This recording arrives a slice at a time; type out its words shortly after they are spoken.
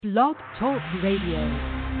Blog Talk Radio.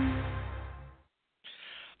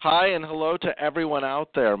 Hi and hello to everyone out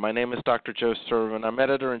there. My name is Dr. Joe Sirven. I'm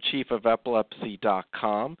editor-in-chief of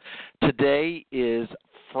epilepsy.com. Today is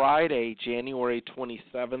Friday, January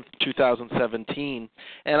 27th, 2017,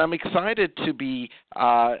 and I'm excited to be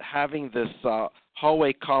having this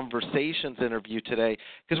hallway conversations interview today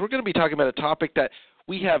because we're going to be talking about a topic that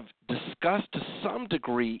we have discussed to some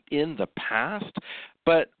degree in the past,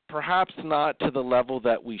 but perhaps not to the level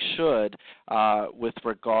that we should with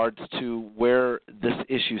regards to where this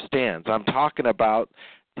issue stands. I'm talking about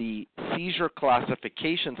the Seizure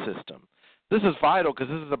Classification System. This is vital because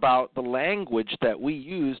this is about the language that we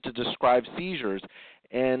use to describe seizures.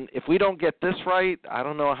 And if we don't get this right, I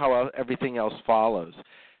don't know how everything else follows.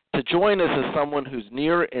 To join us is someone who's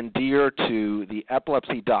near and dear to the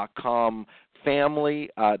epilepsy.com family,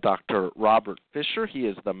 Dr. Robert Fisher. He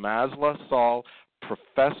is the Masla Saul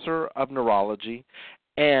Professor of Neurology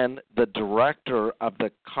and the Director of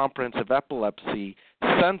the Comprehensive Epilepsy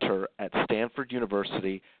Center at Stanford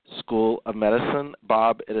University School of Medicine.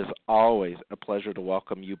 Bob, it is always a pleasure to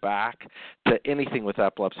welcome you back to Anything with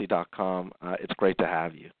Epilepsy.com. It's great to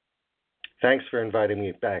have you. Thanks for inviting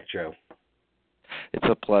me back, Joe. It's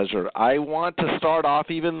a pleasure. I want to start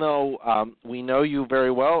off, even though we know you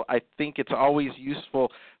very well, I think it's always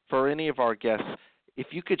useful for any of our guests, if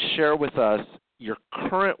you could share with us your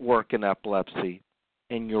current work in epilepsy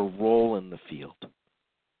and your role in the field.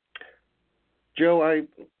 Joe, I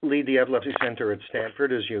lead the Epilepsy Center at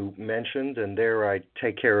Stanford, as you mentioned, and there I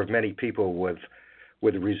take care of many people with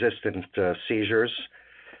resistant seizures.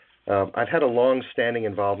 I've had a long-standing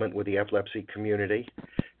involvement with the epilepsy community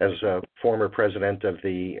as a former president of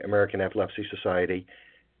the American Epilepsy Society,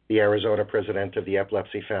 the Arizona president of the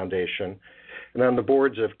Epilepsy Foundation, and on the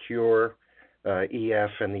boards of CURE,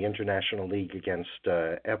 EF, and the International League Against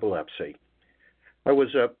Epilepsy. I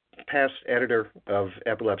was a past editor of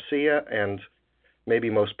Epilepsia, and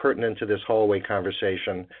maybe most pertinent to this hallway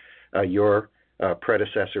conversation, your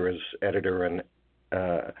predecessor as editor and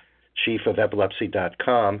chief of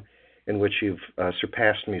epilepsy.com, in which you've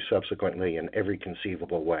surpassed me subsequently in every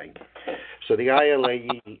conceivable way. So the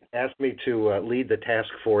ILAE asked me to lead the task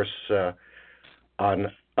force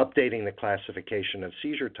on updating the classification of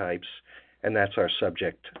seizure types, and that's our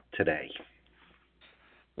subject today.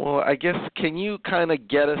 Well, I guess, can you kind of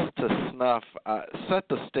get us to snuff, set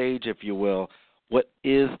the stage, if you will, what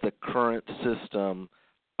is the current system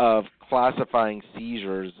of classifying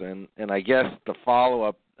seizures, and I guess the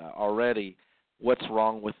follow-up already, what's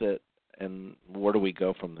wrong with it, and where do we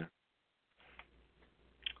go from there?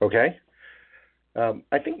 Okay.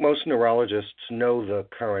 I think most neurologists know the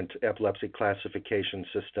current epilepsy classification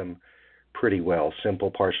system pretty well. Simple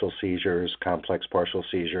partial seizures, complex partial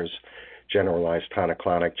seizures, generalized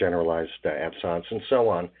tonic-clonic, generalized absence, and so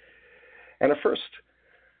on. And a first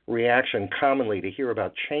reaction commonly to hear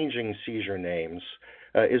about changing seizure names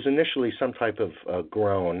is initially some type of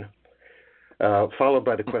groan, followed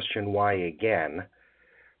by the question, why again?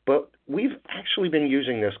 But we've actually been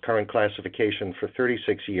using this current classification for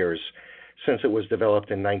 36 years, since it was developed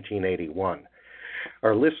in 1981.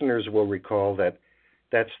 Our listeners will recall that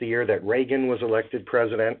that's the year that Reagan was elected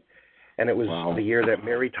president, and it was the year that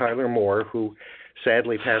Mary Tyler Moore, who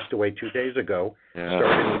sadly passed away 2 days ago,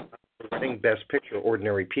 started winning Best Picture,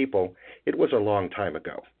 Ordinary People. It was a long time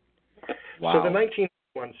ago. Wow. So the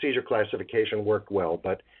 1981 seizure classification worked well,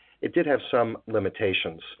 but it did have some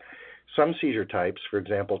limitations. Some seizure types, for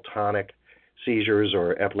example, tonic seizures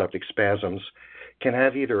or epileptic spasms, can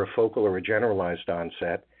have either a focal or a generalized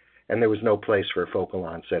onset, and there was no place for a focal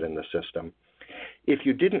onset in the system. If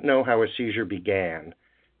you didn't know how a seizure began,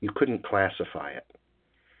 you couldn't classify it.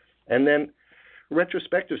 And then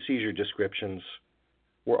retrospective seizure descriptions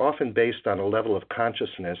were often based on a level of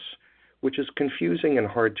consciousness which is confusing and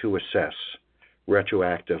hard to assess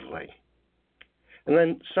retroactively. And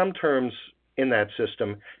then some terms in that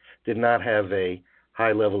system did not have a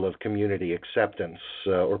high level of community acceptance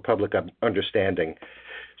or public understanding,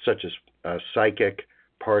 such as psychic,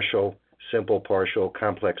 partial, simple partial,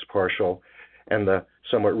 complex partial, and the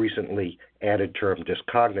somewhat recently added term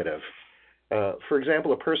dyscognitive. For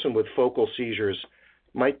example, a person with focal seizures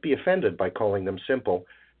might be offended by calling them simple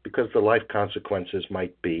because the life consequences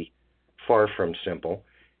might be far from simple.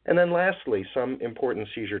 And then lastly, some important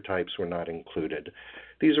seizure types were not included.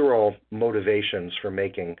 These are all motivations for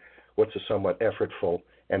making what's a somewhat effortful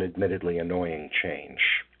and admittedly annoying change.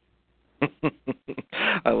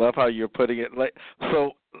 I love how you're putting it.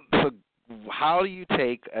 So how do you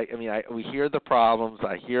take, we hear the problems,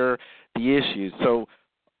 I hear the issues. So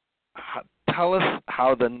tell us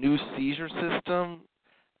how the new seizure system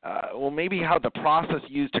maybe how the process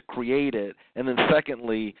used to create it, and then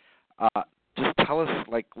secondly, just tell us,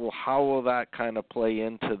 how will that kind of play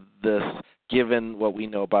into this, given what we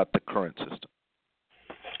know about the current system?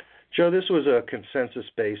 Joe, this was a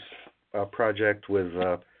consensus-based project with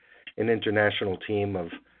an international team of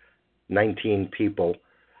 19 people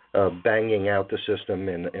banging out the system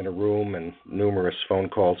in a room and numerous phone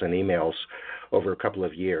calls and emails over a couple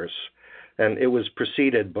of years. And it was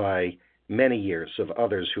preceded by many years of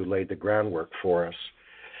others who laid the groundwork for us.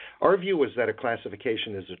 Our view was that a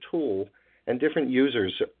classification is a tool, and different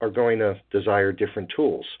users are going to desire different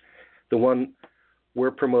tools. The one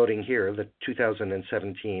we're promoting here, the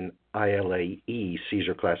 2017 ILAE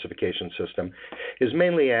Seizure Classification System, is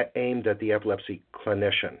mainly aimed at the epilepsy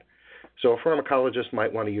clinician. So a pharmacologist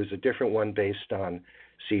might want to use a different one based on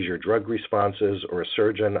seizure drug responses, or a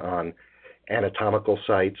surgeon on anatomical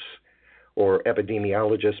sites, or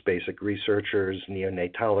epidemiologists, basic researchers,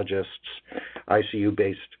 neonatologists,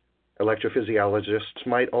 ICU-based electrophysiologists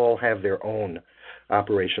might all have their own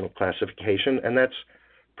operational classification, and that's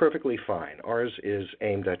perfectly fine. Ours is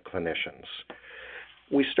aimed at clinicians.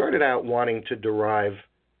 We started out wanting to derive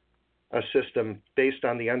a system based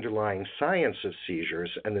on the underlying science of seizures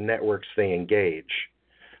and the networks they engage,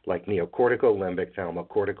 like neocortical, limbic,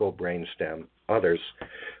 thalamocortical, brainstem, others,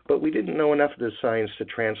 but we didn't know enough of the science to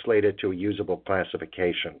translate it to a usable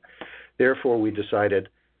classification. Therefore, we decided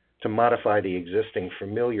to modify the existing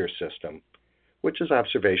familiar system, which is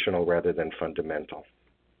observational rather than fundamental.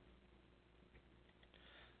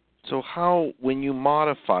 So when you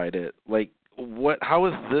modified it, how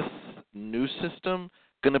is this new system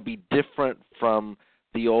going to be different from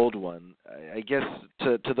the old one? I guess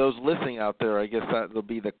to those listening out there, I guess that will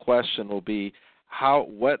be the question. Will be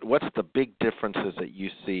what's the big differences that you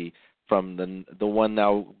see from the one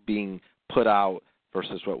now being put out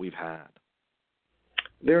versus what we've had?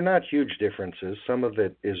 They're not huge differences. Some of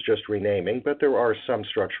it is just renaming, but there are some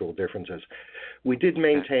structural differences. We did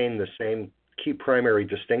maintain the same key primary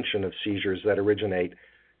distinction of seizures that originate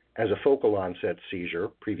as a focal onset seizure,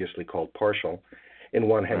 previously called partial, in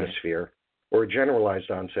one hemisphere, or a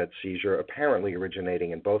generalized onset seizure apparently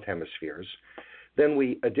originating in both hemispheres. Then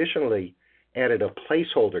we additionally added a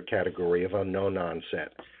placeholder category of unknown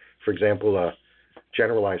onset. For example, a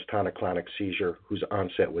generalized tonic-clonic seizure whose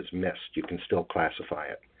onset was missed. You can still classify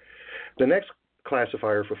it. The next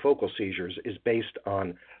classifier for focal seizures is based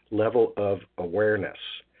on level of awareness.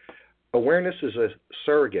 Awareness is a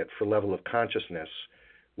surrogate for level of consciousness,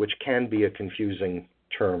 which can be a confusing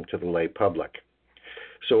term to the lay public.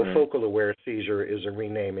 So a focal aware seizure is a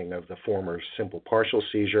renaming of the former simple partial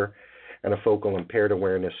seizure, and a focal impaired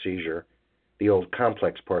awareness seizure, the old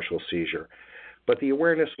complex partial seizure. But the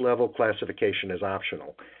awareness level classification is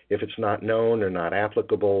optional. If it's not known or not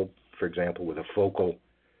applicable, for example, with a focal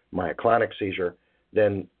myoclonic seizure,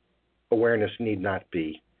 then awareness need not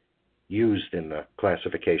be used in the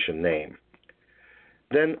classification name.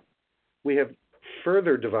 Then we have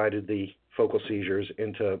further divided the focal seizures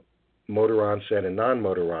into motor onset and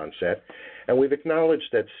non-motor onset, and we've acknowledged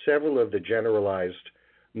that several of the generalized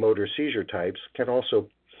motor seizure types can also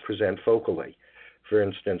present focally. For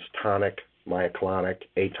instance, tonic, myoclonic,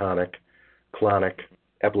 atonic, clonic,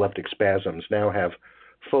 epileptic spasms now have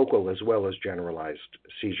focal as well as generalized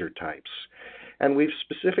seizure types. And we've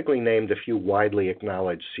specifically named a few widely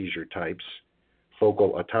acknowledged seizure types: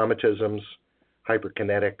 focal automatisms,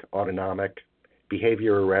 hyperkinetic, autonomic,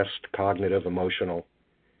 behavior arrest, cognitive, emotional,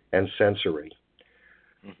 and sensory.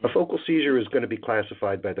 A focal seizure is going to be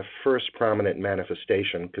classified by the first prominent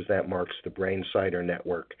manifestation, because that marks the brain site or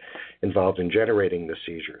network involved in generating the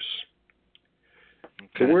seizures.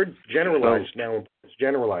 Okay. The word generalized now is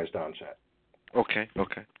generalized onset. Okay.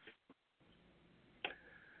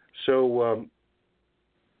 So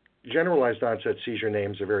generalized onset seizure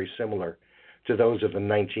names are very similar to those of the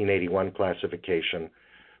 1981 classification,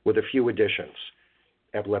 with a few additions.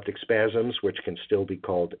 Epileptic spasms, which can still be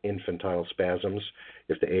called infantile spasms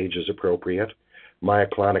if the age is appropriate.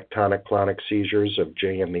 Myoclonic tonic-clonic seizures of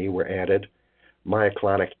JME were added.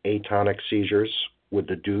 Myoclonic atonic seizures with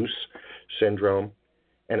the Deuce syndrome,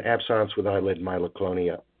 and absence with eyelid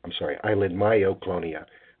myoclonia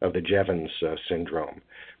of the Jevons syndrome.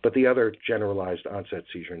 But the other generalized onset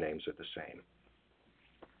seizure names are the same.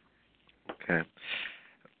 Okay.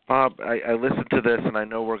 Bob, I listened to this, and I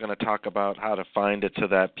know we're going to talk about how to find it so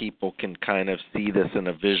that people can kind of see this in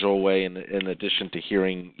a visual way in addition to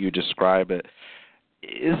hearing you describe it.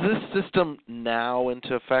 Is this system now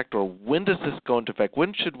into effect, or when does this go into effect?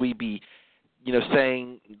 When should we be,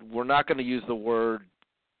 saying we're not going to use the word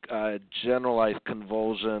generalized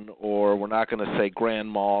convulsion, or we're not going to say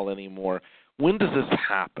grand mal anymore? when does this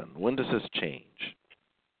happen? When does this change?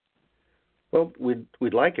 Well,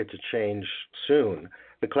 we'd like it to change soon.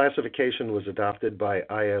 The classification was adopted by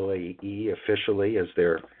ILAE officially as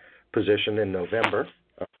their position in November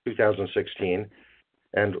of 2016,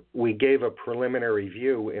 and we gave a preliminary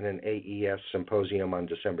view in an AES symposium on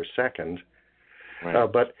December 2nd.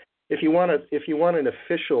 Right. But if you want an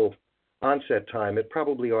official onset time, it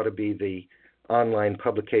probably ought to be the online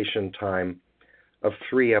publication time of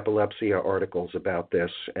 3 Epilepsia articles about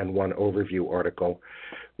this and 1 overview article,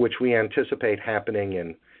 which we anticipate happening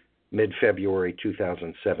in mid-February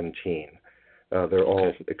 2017. They're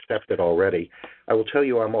all accepted already. I will tell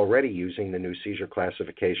you I'm already using the new seizure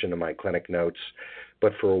classification in my clinic notes,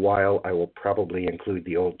 but for a while I will probably include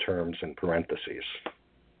the old terms in parentheses.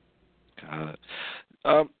 Got it.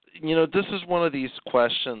 This is one of these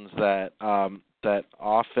questions that that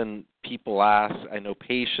often people ask. I know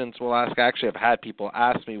patients will ask. Actually, I've had people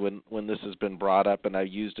ask me when this has been brought up, and I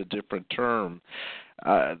used a different term.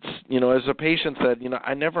 As a patient said,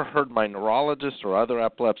 I never heard my neurologist or other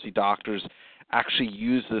epilepsy doctors actually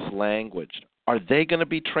use this language. Are they going to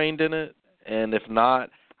be trained in it? And if not,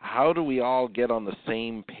 how do we all get on the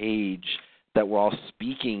same page that we're all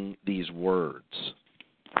speaking these words?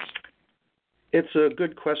 It's a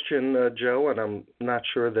good question, Joe, and I'm not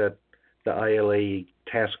sure that the ILA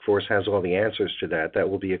task force has all the answers to that. That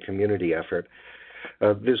will be a community effort.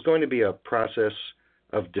 There's going to be a process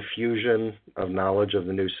of diffusion of knowledge of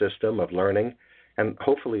the new system, of learning, and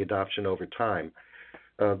hopefully adoption over time.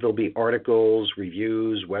 There'll be articles,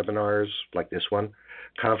 reviews, webinars like this one,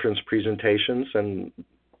 conference presentations, and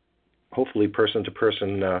hopefully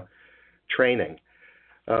person-to-person training.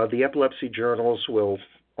 The epilepsy journals will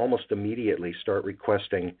almost immediately start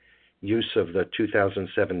requesting use of the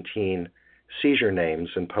 2017 seizure names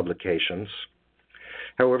in publications.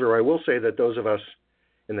 However, I will say that those of us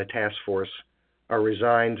in the task force are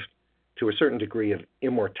resigned to a certain degree of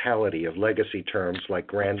immortality of legacy terms like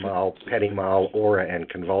grand mal, petit mal, aura, and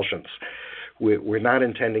convulsions. We're not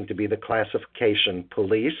intending to be the classification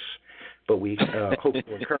police, but we hope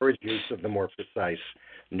to encourage use of the more precise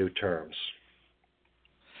new terms.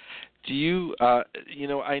 Do you,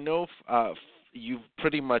 I know you've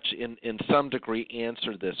pretty much in some degree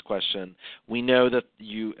answered this question. We know that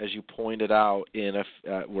you, as you pointed out,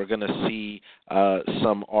 we're going to see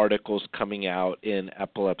some articles coming out in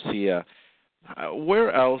Epilepsia.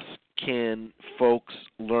 Where else can folks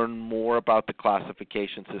learn more about the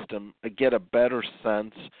classification system, get a better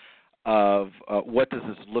sense of what does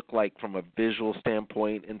this look like from a visual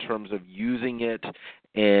standpoint in terms of using it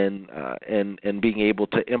and being able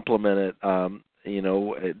to implement it,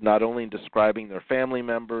 not only in describing their family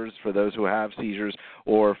members for those who have seizures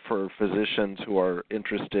or for physicians who are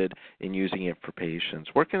interested in using it for patients?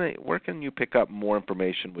 Where can you pick up more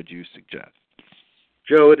information, would you suggest?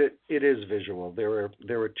 Joe, it is visual. There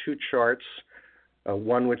are 2 charts,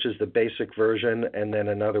 one which is the basic version and then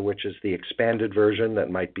another which is the expanded version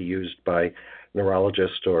that might be used by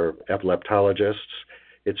neurologists or epileptologists.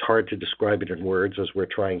 It's hard to describe it in words as we're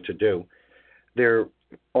trying to do. There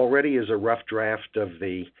already is a rough draft of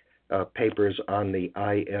the papers on the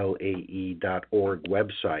ilae.org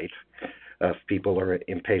website if people are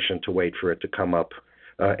impatient to wait for it to come up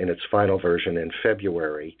in its final version in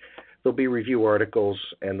February. There'll be review articles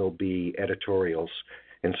and there'll be editorials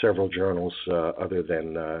in several journals other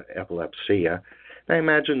than Epilepsia. I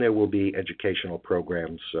imagine there will be educational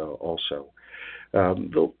programs also.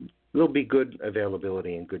 There'll be good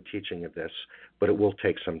availability and good teaching of this, but it will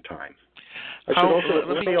take some time. Go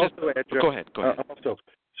ahead.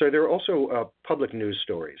 So there are also public news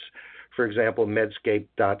stories. For example,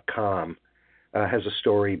 Medscape.com has a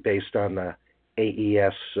story based on the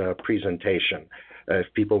AES presentation.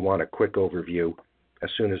 If people want a quick overview as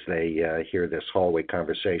soon as they hear this hallway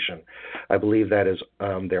conversation. I believe that is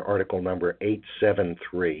their article number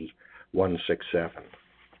 873167.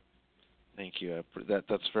 Thank you.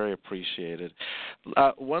 That's very appreciated.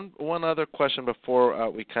 One other question before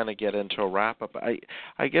we kind of get into a wrap up. I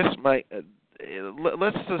guess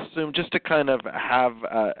let's assume just to kind of have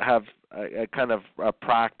a kind of a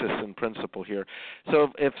practice in principle here.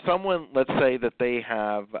 So if someone, let's say that they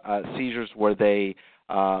have seizures where they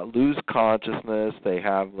lose consciousness, they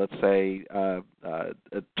have, let's say, a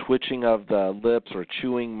twitching of the lips or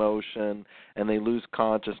chewing motion, and they lose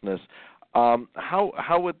consciousness.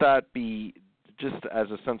 How would that be, just as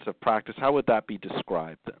a sense of practice, how would that be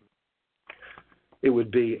described then? It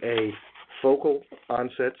would be a focal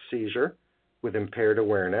onset seizure with impaired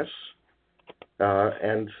awareness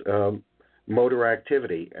and motor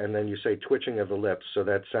activity. And then you say twitching of the lips, so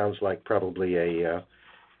that sounds like probably a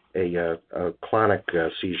a clonic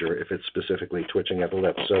seizure if it's specifically twitching of the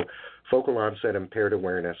lips. So focal onset impaired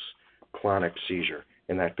awareness, clonic seizure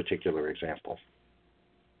in that particular example.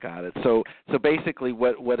 Got it. So basically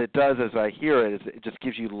what it does as I hear it is it just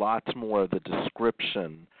gives you lots more of the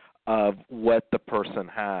description of what the person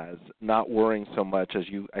has, not worrying so much, as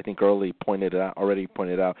you I think already pointed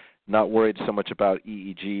out, not worried so much about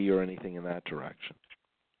EEG or anything in that direction.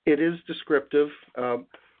 It is descriptive.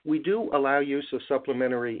 We do allow use of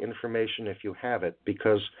supplementary information if you have it,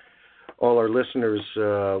 because all our listeners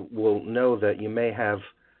will know that you may have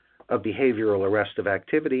a behavioral arrest of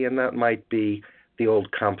activity, and that might be the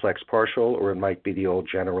old complex partial, or it might be the old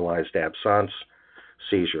generalized absence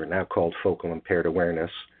seizure, now called focal impaired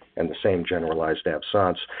awareness, and the same generalized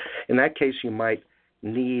absence. In that case, you might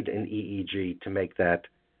need an EEG to make that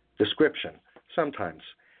description. Sometimes.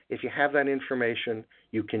 If you have that information,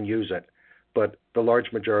 you can use it. But the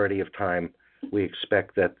large majority of time, we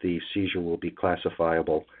expect that the seizure will be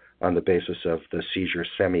classifiable on the basis of the seizure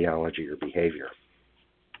semiology or behavior.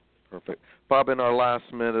 Perfect. Bob, in our last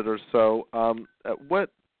minute or so, what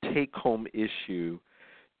take-home issue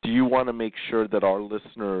do you want to make sure that our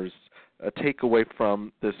listeners take away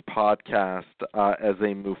from this podcast as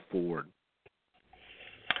they move forward?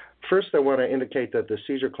 First, I want to indicate that the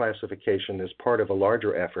seizure classification is part of a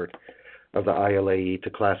larger effort of the ILAE to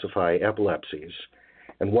classify epilepsies.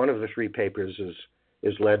 And one of the three papers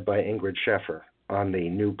is led by Ingrid Scheffer on the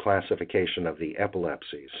new classification of the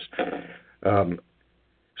epilepsies.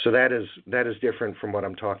 So that is different from what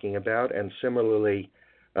I'm talking about. And similarly,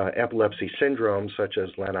 epilepsy syndromes such as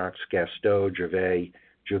Lennox-Gastaut, Dravet,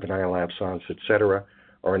 juvenile absence, etc.,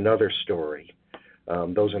 are another story.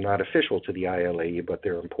 Those are not official to the ILAE, but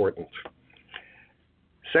they're important.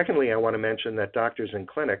 Secondly, I want to mention that doctors and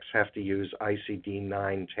clinics have to use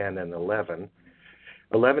ICD-9, 10, and 11.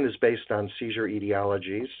 11 is based on seizure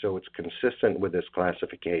etiologies, so it's consistent with this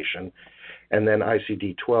classification. And then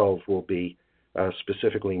ICD-12 will be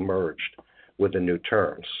specifically merged with the new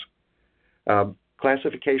terms.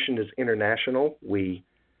 Classification is international. We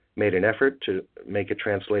made an effort to make it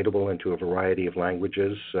translatable into a variety of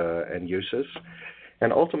languages and uses.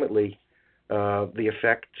 And ultimately, the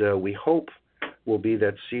effect, we hope, will be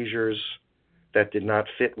that seizures that did not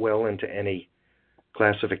fit well into any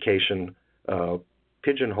classification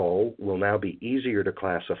pigeonhole will now be easier to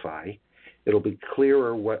classify. It'll be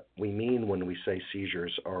clearer what we mean when we say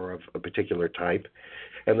seizures are of a particular type,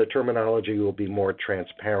 and the terminology will be more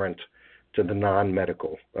transparent to the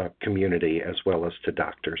non-medical community as well as to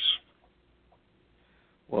doctors.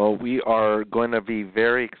 Well, we are going to be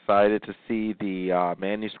very excited to see the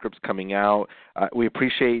manuscripts coming out. We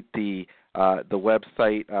appreciate the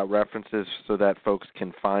website references so that folks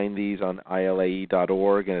can find these on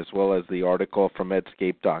ilae.org, and as well as the article from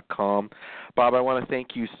medscape.com. Bob, I want to thank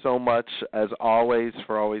you so much, as always,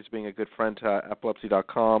 for always being a good friend to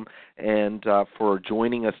epilepsy.com and for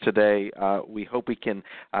joining us today. We hope we can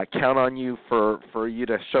count on you for you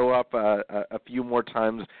to show up a few more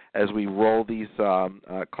times as we roll these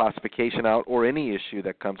classification out, or any issue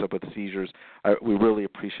that comes up with seizures. We really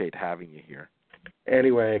appreciate having you here. Any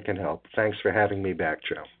way I can help. Thanks for having me back,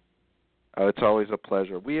 Joe. It's always a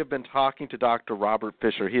pleasure. We have been talking to Dr. Robert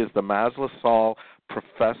Fisher. He is the Maslow Saul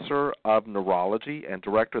Professor of Neurology and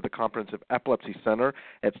Director of the Comprehensive Epilepsy Center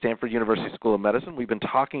at Stanford University School of Medicine. We've been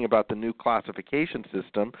talking about the new classification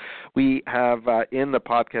system. We have in the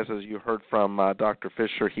podcast, as you heard from Dr.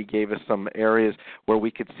 Fisher, he gave us some areas where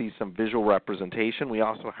we could see some visual representation. We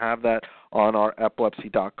also have that on our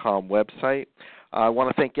epilepsy.com website. I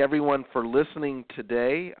want to thank everyone for listening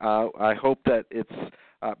today. I hope that it's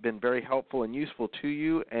been very helpful and useful to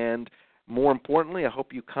you, and more importantly, I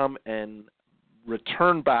hope you come and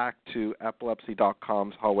return back to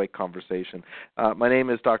epilepsy.com's Hallway Conversation. My name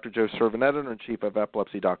is Dr. Joe Sirven, Editor-in-Chief of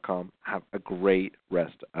epilepsy.com. Have a great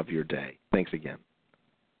rest of your day. Thanks again.